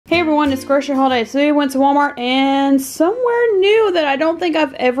everyone, it's Grocery Holiday. Today we went to Walmart and somewhere new that I don't think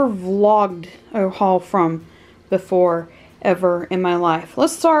I've ever vlogged a haul from before ever in my life.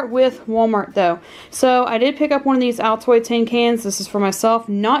 Let's start with Walmart though. So I did pick up one of these Altoid tin cans. This is for myself.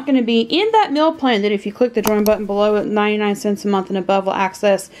 Not going to be in that meal plan that if you click the join button below at 99 cents a month and above will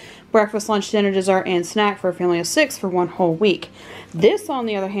access breakfast, lunch, dinner, dessert, and snack for a family of 6 for 1 whole week. This, on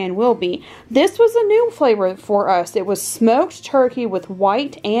the other hand, will be. This was a new flavor for us. It was smoked turkey with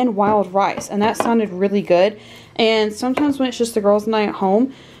white and wild rice, and that sounded really good. And sometimes when it's just the girls and I at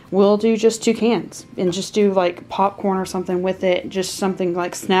home, we'll do just 2 cans and just do like popcorn or something with it. Just something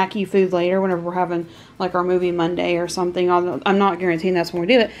like snacky food later whenever we're having like our movie Monday or something. I'm not guaranteeing that's when we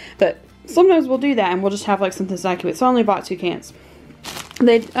do it, but sometimes we'll do that and we'll just have like something snacky with it. So I only bought 2 cans.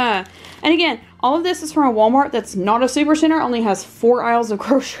 And again, all of this is from a Walmart that's not a super center, only has 4 aisles of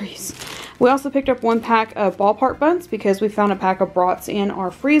groceries. We also picked up 1 pack of ballpark buns because we found a pack of brats in our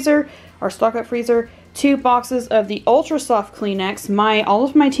freezer, our stock-up freezer. 2 boxes of the ultra soft Kleenex. All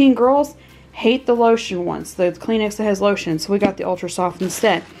of my teen girls hate the lotion ones, the Kleenex that has lotion, so we got the ultra soft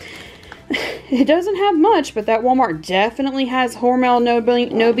instead. It doesn't have much, but that Walmart definitely has Hormel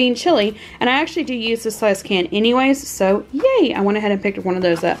no bean chili, and I actually do use this size can anyways, so yay, I went ahead and picked one of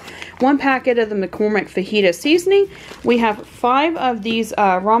those up. 1 packet of the McCormick fajita seasoning. We have 5 of these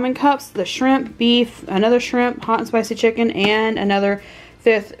ramen cups, the shrimp, beef, another shrimp, hot and spicy chicken, and another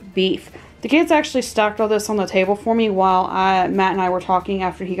 5th beef. The kids actually stacked all this on the table for me while Matt and I were talking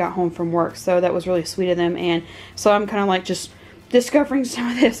after he got home from work, so that was really sweet of them, and so I'm kind of like just discovering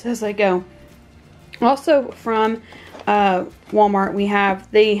some of this as I go. Also from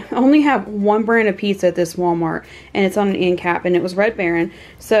Walmart, they only have 1 brand of pizza at this Walmart, and it's on an end cap, and it was Red Baron.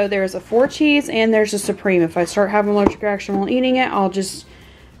 So there's a 4 cheese and there's a Supreme. If I start having allergic reaction while eating it, I'll just,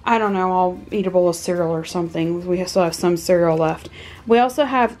 I don't know, I'll eat a bowl of cereal or something. We still have some cereal left. We also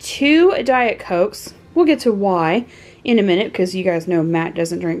have 2 Diet Cokes. We'll get to why in a minute, because you guys know Matt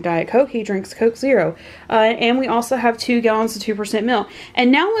doesn't drink Diet Coke. He drinks Coke Zero. And we also have 2 gallons of 2% milk.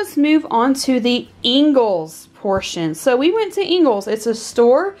 And now let's move on to the Ingles portion. So we went to Ingles. It's a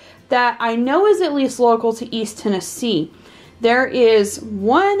store that I know is at least local to East Tennessee. There is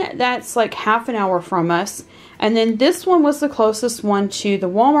one that's like half an hour from us. And then this one was the closest one to the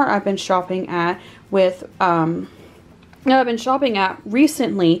Walmart I've been shopping at with, I've been shopping at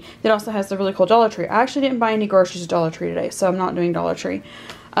recently that also has the really cool Dollar Tree. I actually didn't buy any groceries at Dollar Tree today, so I'm not doing Dollar Tree.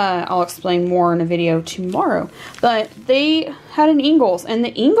 I'll explain more in a video tomorrow. But they had an Ingles, and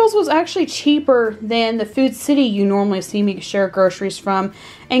the Ingles was actually cheaper than the Food City you normally see me share groceries from.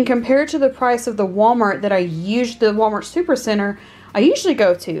 And compared to the price of the Walmart that the Walmart Supercenter I usually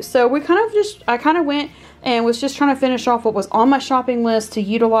go to. So I kind of went and was just trying to finish off what was on my shopping list to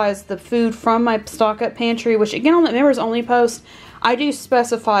utilize the food from my stock-up pantry, which again on the members only post, I do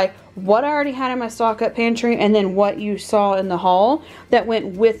specify what I already had in my stock-up pantry and then what you saw in the haul that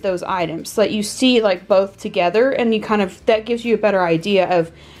went with those items, so that you see like both together, and you that gives you a better idea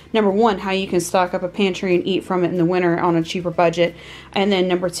of, number 1, how you can stock up a pantry and eat from it in the winter on a cheaper budget, and then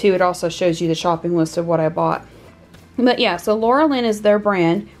number 2, it also shows you the shopping list of what I bought. But yeah, so Laura Lynn is their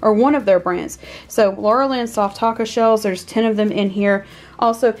brand, or one of their brands. So Laura Lynn soft taco shells, there's 10 of them in here.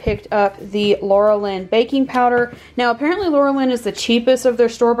 Also picked up the Laura Lynn baking powder. Now apparently Laura Lynn is the cheapest of their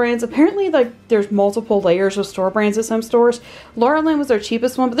store brands. Apparently like there's multiple layers of store brands at some stores. Laura Lynn was their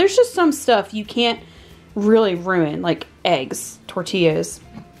cheapest one, but there's just some stuff you can't really ruin, like eggs, tortillas,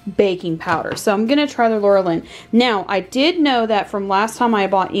 baking powder. So I'm gonna try the Laura Lynn. Now I did know that from last time I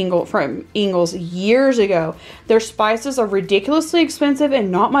bought from Ingles years ago, their spices are ridiculously expensive and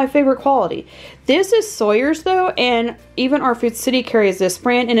not my favorite quality. This is Sawyer's though, and even our Food City carries this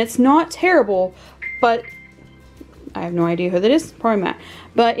brand, and it's not terrible, but I have no idea who that is, probably Matt,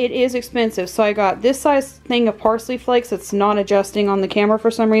 but it is expensive. So I got this size thing of parsley flakes that's not adjusting on the camera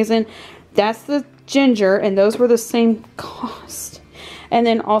for some reason. That's the ginger, and those were the same cost. And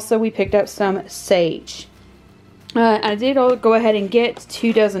then also we picked up some sage. I did go ahead and get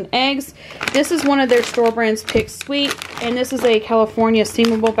 2 dozen eggs. This is one of their store brands, Pick Sweet. And this is a California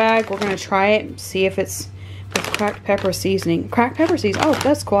steamable bag. We're going to try it and see if it's with cracked pepper seasoning. Cracked pepper seasoning. Oh,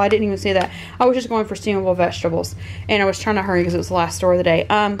 that's cool. I didn't even see that. I was just going for steamable vegetables. And I was trying to hurry because it was the last store of the day.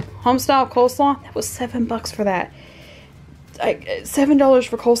 Homestyle coleslaw. That was $7 for that. $7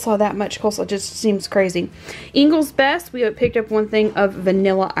 for coleslaw, that much coleslaw just seems crazy. Ingles Best, we picked up 1 thing of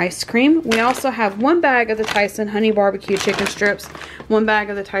vanilla ice cream. We also have 1 bag of the Tyson Honey Barbecue Chicken Strips, 1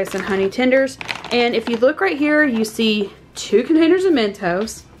 bag of the Tyson Honey Tenders, and if you look right here, you see 2 containers of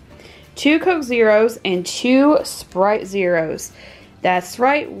Mentos, 2 Coke Zeros, and 2 Sprite Zeros. That's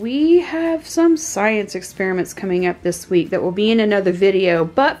right, we have some science experiments coming up this week that will be in another video.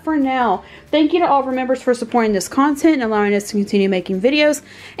 But for now, thank you to all of our members for supporting this content and allowing us to continue making videos.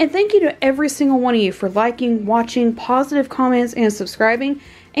 And thank you to every single one of you for liking, watching, positive comments, and subscribing.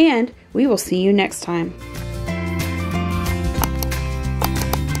 And we will see you next time.